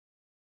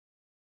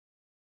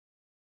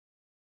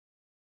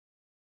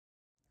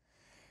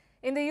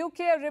In the UK,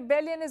 a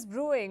rebellion is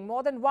brewing.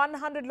 More than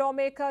 100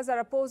 lawmakers are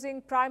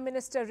opposing Prime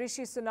Minister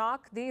Rishi Sunak.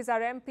 These are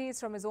MPs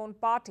from his own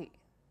party.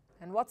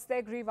 And what's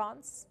their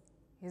grievance?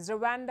 His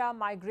Rwanda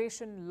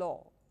migration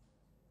law.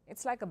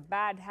 It's like a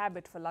bad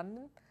habit for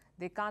London.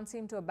 They can't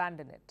seem to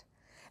abandon it.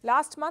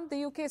 Last month,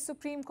 the UK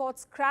Supreme Court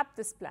scrapped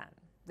this plan.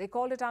 They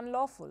called it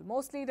unlawful.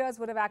 Most leaders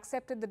would have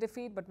accepted the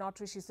defeat, but not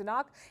Rishi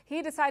Sunak.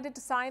 He decided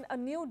to sign a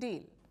new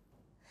deal.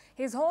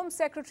 His Home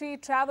Secretary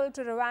travelled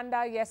to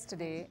Rwanda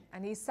yesterday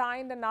and he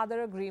signed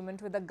another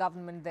agreement with the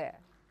government there.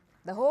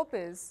 The hope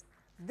is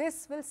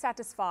this will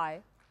satisfy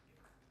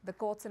the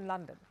courts in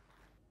London.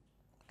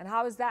 And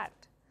how is that?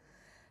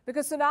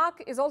 Because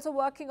Sunak is also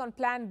working on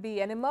Plan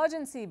B, an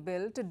emergency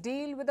bill to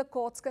deal with the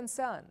court's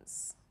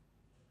concerns.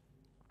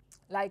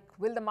 Like,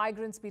 will the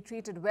migrants be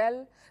treated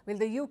well? Will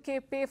the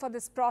UK pay for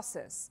this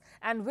process?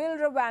 And will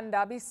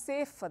Rwanda be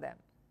safe for them?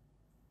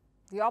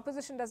 The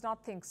opposition does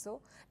not think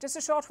so. Just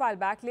a short while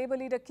back, Labour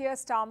leader Keir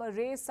Starmer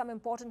raised some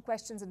important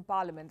questions in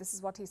Parliament. This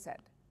is what he said.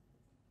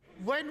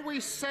 When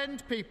we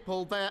send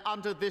people there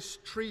under this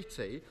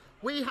treaty,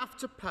 we have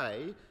to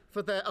pay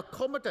for their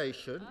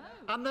accommodation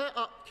and their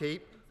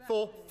upkeep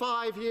for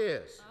 5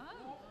 years.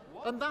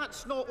 And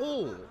that's not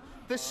all.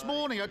 This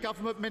morning, a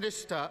government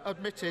minister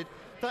admitted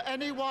that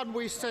anyone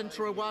we send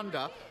to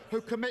Rwanda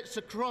who commits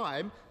a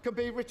crime can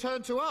be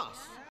returned to us.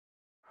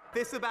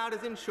 This about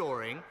is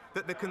ensuring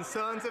that the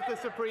concerns of the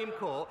Supreme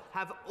Court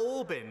have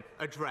all been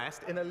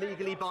addressed in a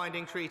legally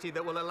binding treaty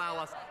that will allow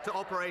us to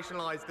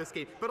operationalise the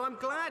scheme. But I'm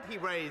glad he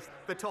raised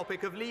the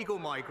topic of legal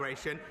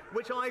migration,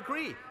 which I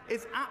agree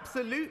is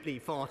absolutely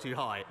far too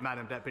high,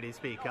 Madam Deputy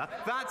Speaker.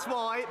 That's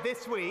why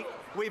this week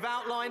we've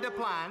outlined a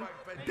plan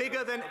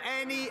bigger than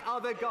any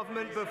other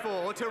government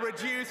before to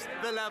reduce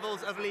the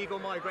levels of legal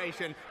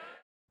migration.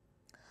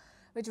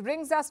 Which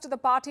brings us to the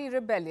party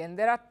rebellion.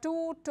 There are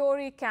two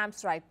Tory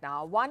camps right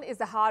now. One is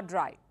the hard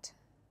right.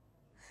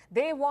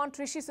 They want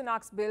Rishi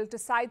Sunak's bill to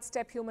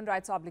sidestep human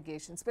rights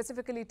obligations,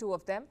 specifically two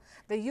of them,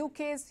 the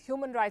UK's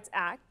Human Rights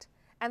Act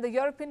and the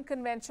European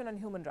Convention on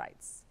Human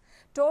Rights.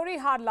 Tory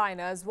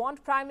hardliners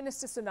want Prime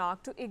Minister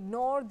Sunak to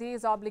ignore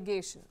these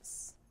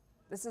obligations.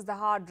 This is the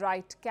hard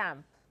right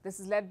camp. This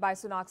is led by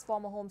Sunak's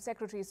former Home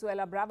Secretary,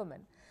 Suella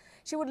Braverman.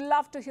 She would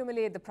love to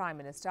humiliate the Prime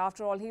Minister.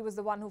 After all, he was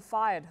the one who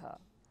fired her.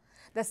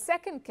 The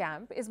second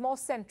camp is more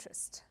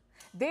centrist.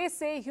 They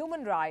say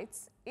human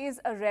rights is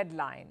a red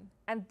line,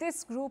 and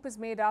this group is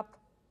made up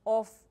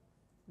of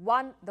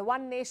the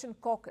One Nation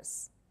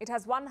caucus. It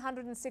has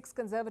 106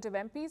 Conservative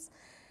MPs.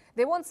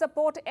 They won't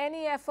support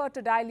any effort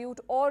to dilute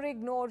or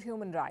ignore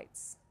human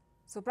rights.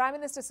 So Prime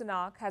Minister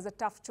Sunak has a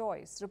tough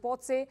choice.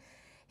 Reports say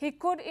he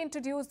could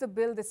introduce the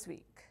bill this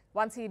week.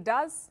 Once he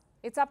does,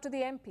 it's up to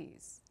the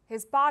MPs.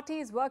 His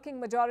party's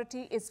working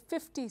majority is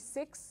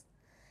 56.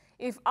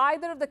 If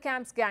either of the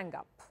camps gang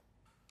up,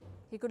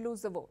 he could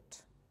lose the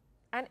vote.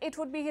 And it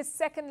would be his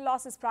second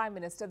loss as Prime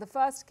Minister. The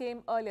first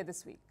came earlier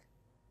this week.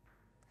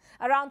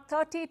 Around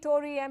 30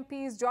 Tory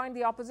MPs joined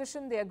the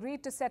opposition. They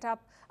agreed to set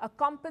up a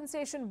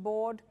compensation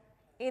board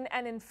in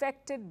an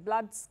infected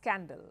blood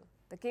scandal.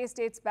 The case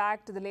dates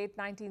back to the late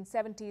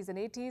 1970s and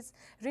 80s.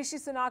 Rishi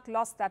Sunak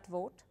lost that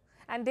vote.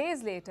 And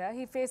days later,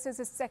 he faces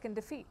his second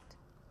defeat.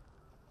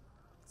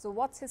 So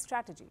what's his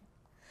strategy?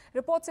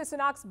 Reports say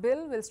Sunak's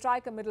bill will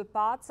strike a middle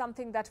path,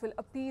 something that will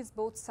appease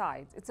both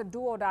sides. It's a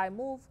do-or-die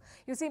move.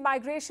 You see,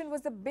 migration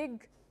was the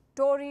big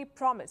Tory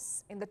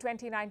promise in the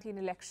 2019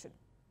 election.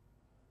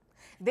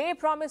 They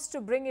promised to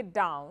bring it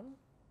down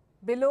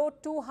below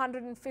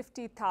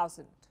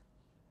 250,000.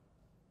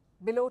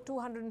 Below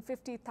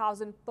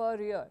 250,000 per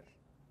year.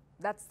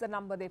 That's the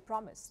number they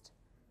promised.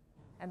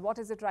 And what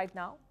is it right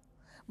now?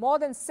 More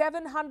than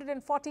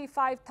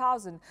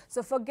 745,000.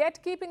 So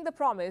forget keeping the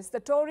promise.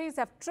 The Tories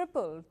have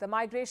tripled the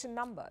migration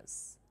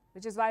numbers,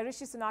 which is why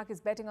Rishi Sunak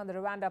is betting on the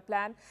Rwanda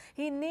plan.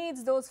 He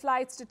needs those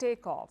flights to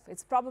take off.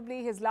 It's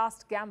probably his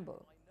last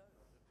gamble.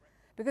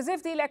 Because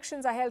if the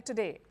elections are held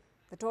today,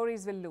 the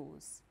Tories will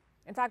lose.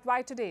 In fact,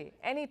 why today?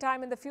 Any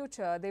time in the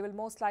future, they will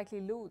most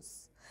likely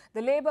lose.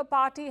 The Labour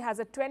Party has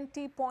a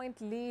 20-point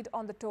lead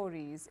on the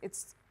Tories.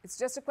 It's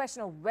just a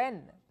question of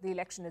when the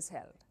election is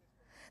held.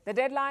 The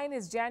deadline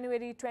is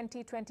January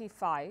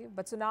 2025,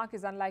 but Sunak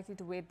is unlikely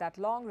to wait that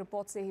long.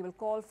 Reports say he will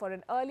call for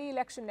an early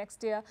election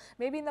next year,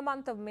 maybe in the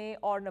month of May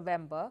or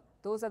November.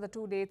 Those are the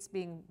two dates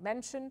being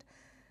mentioned.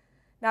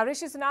 Now,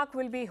 Rishi Sunak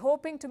will be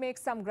hoping to make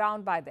some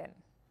ground by then,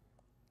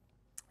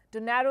 to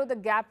narrow the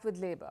gap with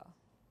Labour.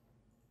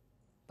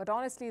 But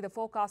honestly, the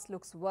forecast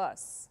looks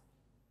worse.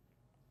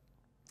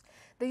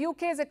 The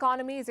UK's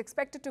economy is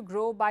expected to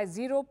grow by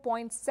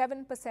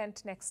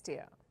 0.7% next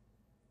year.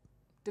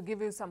 To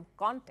give you some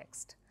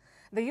context,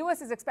 the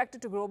US is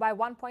expected to grow by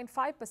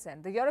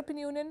 1.5%, the European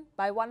Union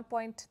by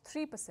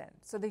 1.3%.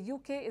 So the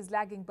UK is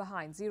lagging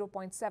behind,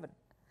 0.7%.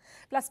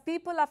 Plus,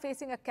 people are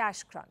facing a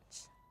cash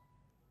crunch.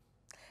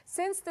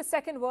 Since the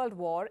Second World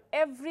War,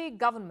 every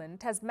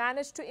government has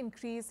managed to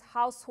increase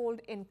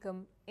household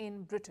income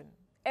in Britain.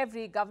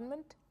 Every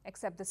government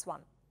except this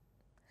one.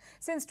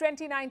 Since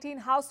 2019,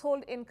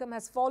 household income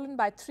has fallen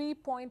by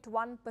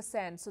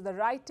 3.1%. So the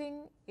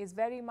writing is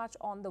very much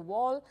on the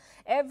wall.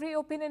 Every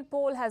opinion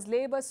poll has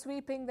Labour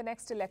sweeping the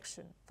next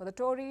election. For the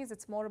Tories,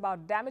 it's more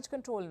about damage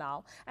control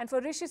now. And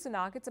for Rishi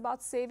Sunak, it's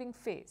about saving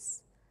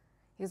face.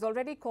 He's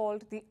already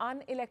called the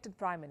unelected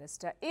Prime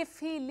Minister. If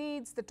he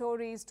leads the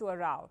Tories to a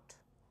rout,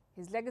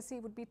 his legacy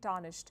would be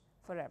tarnished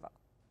forever.